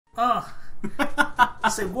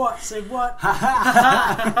Say what? Say what?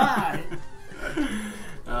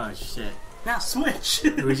 Oh shit. Now switch.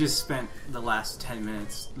 We just spent the last 10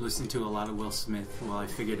 minutes listening to a lot of Will Smith while I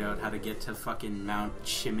figured out how to get to fucking Mount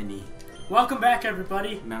Chimney. Welcome back,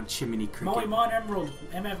 everybody. Mount Chimney Cricket. MOEMONNN Emerald,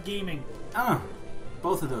 MF Gaming.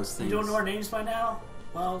 Both of those things. You don't know our names by now?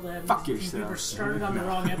 Well, then Fuck you yourself. either started on the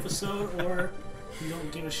wrong episode or you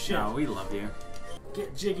don't give a shit. No, we love you.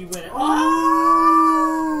 Get jiggy with it. Oh!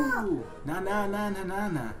 Na na na na na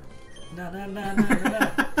na. Na na na na na.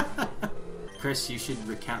 Chris, you should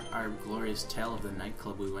recount our glorious tale of the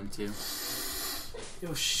nightclub we went to.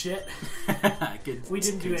 Oh shit. Good, we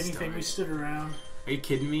didn't do anything, story. we stood around. Are you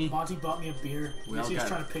kidding me? Monty bought me a beer. He was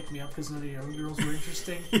trying to pick me up because none of the other girls were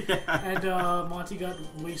interesting. Yeah. And Monty got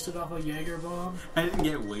wasted off a Jaeger bomb. I didn't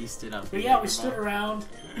get wasted off. But yeah, we stood around,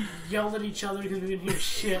 yelled at each other because we didn't hear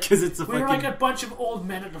shit. Because it's we were like a bunch of old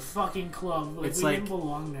men at a fucking club. Like, it's we like, didn't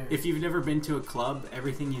belong there. If you've never been to a club,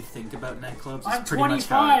 everything you think about nightclubs I'm is pretty 25, much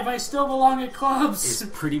how I still belong at clubs. It's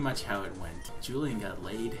pretty much how it went. Julian got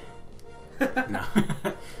laid. No.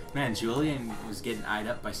 Man, Julian was getting eyed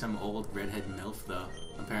up by some old redhead MILF, though,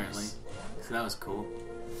 apparently. Nice. So that was cool.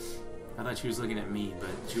 I thought she was looking at me, but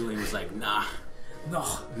Julian was like, nah. No.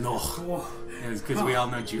 No. It was because we all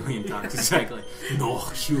know Julian talks exactly. No,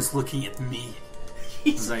 she was looking at me.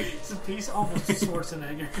 He's like, he's almost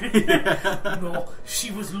Schwarzenegger. Yeah. No, she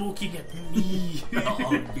was looking at me. I'll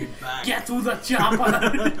be back. Get to the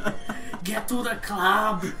chopper. Get to the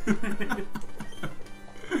club.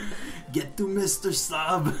 Get to Mr.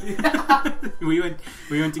 Sub. we went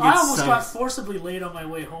to get I almost subs. got forcibly laid on my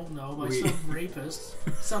way home though by some rapist,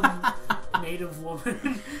 some native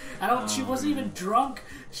woman. She wasn't even drunk.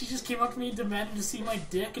 She just came up to me and demanded to see my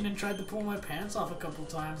dick, and then tried to pull my pants off a couple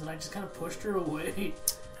times, and I just kind of pushed her away.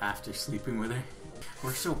 After sleeping with her,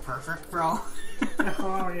 we're so perfect, bro.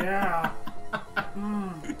 Oh yeah.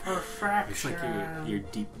 Perfection. It's like your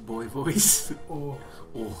deep boy voice. Oh.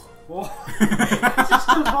 Oh. Oh. It just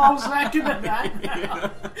evolves back into that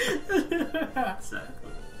now.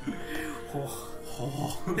 Exactly. Oh.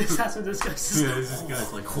 Oh. That's what this guy says. Yeah, this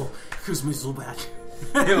guy's like, oh, Christmas so bad.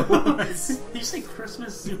 Did you say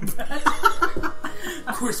Christmas so bad?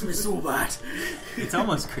 Christmas so bad. It's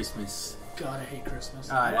almost Christmas. God, I hate Christmas.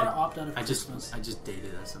 I want to opt out of Christmas. I just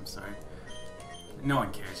dated us, I'm sorry. No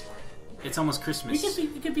one cares. It's almost Christmas.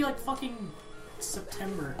 It could be like fucking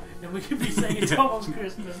September, and we could be saying it's almost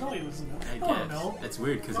Christmas. Nobody doesn't know. I don't know. That's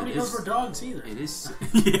weird because nobody knows we're dogs either. It is.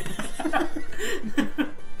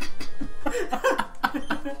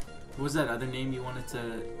 What was that other name you wanted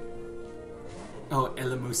to? Oh,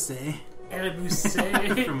 Elamuse.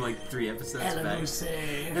 Elamuse. From like 3 episodes back. Elamuse.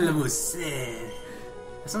 Elamuse.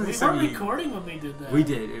 We weren't recording when we did that. We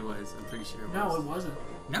did. It was. I'm pretty sure it was. No, it wasn't.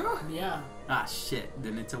 No? Yeah. Ah, shit.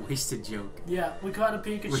 Then it's a wasted joke. Yeah, we caught a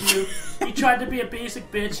Pikachu. He tried to be a basic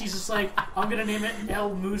bitch. He's just like, I'm gonna name it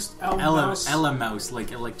Ella Mouse,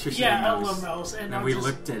 like electricity. Yeah, mouse. Ella Mouse. And we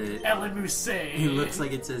looked at it. Ella Mousse. He looks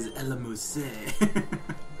like it says Ella Mousse. The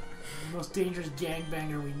most dangerous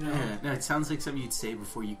gangbanger we know. Yeah, no, it sounds like something you'd say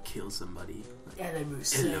before you kill somebody. Ella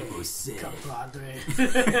Mousse. Ella Mousse. Compadre.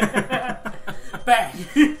 Bang.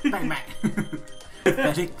 Bang, bang.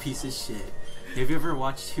 Pathetic piece of shit. Have you ever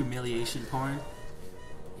watched humiliation porn?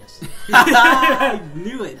 Yes. I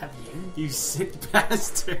knew it. Have you? You sick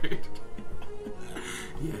bastard.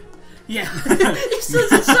 Yeah. Yeah. He says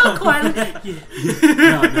it so quietly.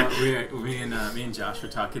 Yeah. No, me and Josh were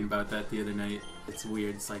talking about that the other night. It's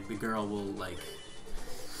weird. It's like the girl will like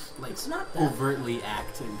it's not overtly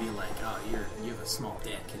act and be like, "Oh, you have a small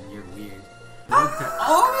dick and you're weird." Oh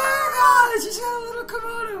my god! She's got a little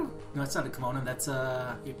kimono. No, it's not a kimono. That's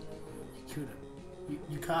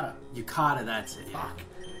Yukata, that's it. Yeah. Fuck.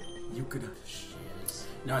 Yukata.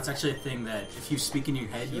 No, it's actually a thing that if you speak in your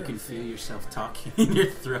head, you can feel yourself talking in your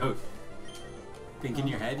throat. Think in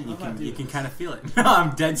your head, and you can kind of feel it. No,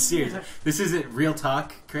 I'm dead serious. This isn't real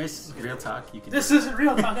talk, Chris. Real talk. This isn't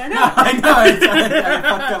real talk. I know. No, I know. I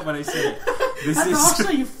fucked up when I said it. Also,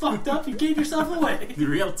 you fucked up. You gave yourself away.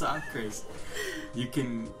 Real talk, Chris. You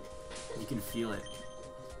can feel it.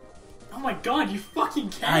 Oh my god, you fucking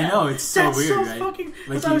can't. I know, it's so That's weird, so right? Fucking,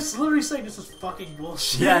 like I was literally saying this is fucking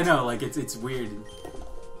bullshit. Yeah, I know, like it's weird.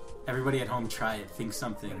 Everybody at home try it, think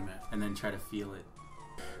something, and then try to feel it.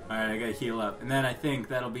 Alright, I gotta heal up. And then I think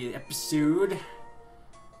that'll be the episode.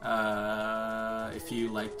 If you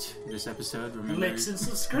liked this episode, remember... Licks and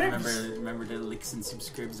subscribes. Remember to licks and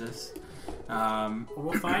subscribes us. Or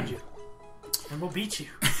we'll find you. And we'll beat you.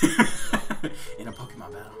 In a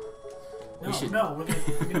Pokemon battle. No, we're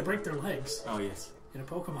gonna break their legs. Oh yes. In a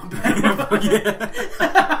Pokemon battle. Yeah.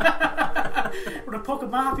 With a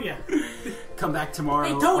Pokemafia. Come back tomorrow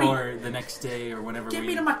Hey, Tony! or the next day or whenever Get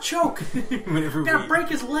me to Machoke. whenever Gotta break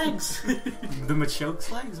his legs. The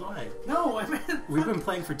Machoke's legs? Why? No, I meant... We've been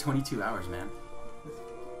playing for 22 hours, man.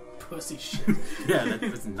 Pussy shit. Yeah, that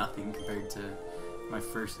was nothing compared to my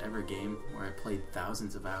first ever game where I played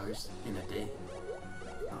thousands of hours in a day.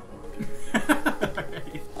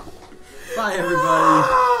 Alright. Bye,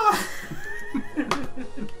 everybody.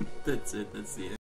 That's it. That's the end.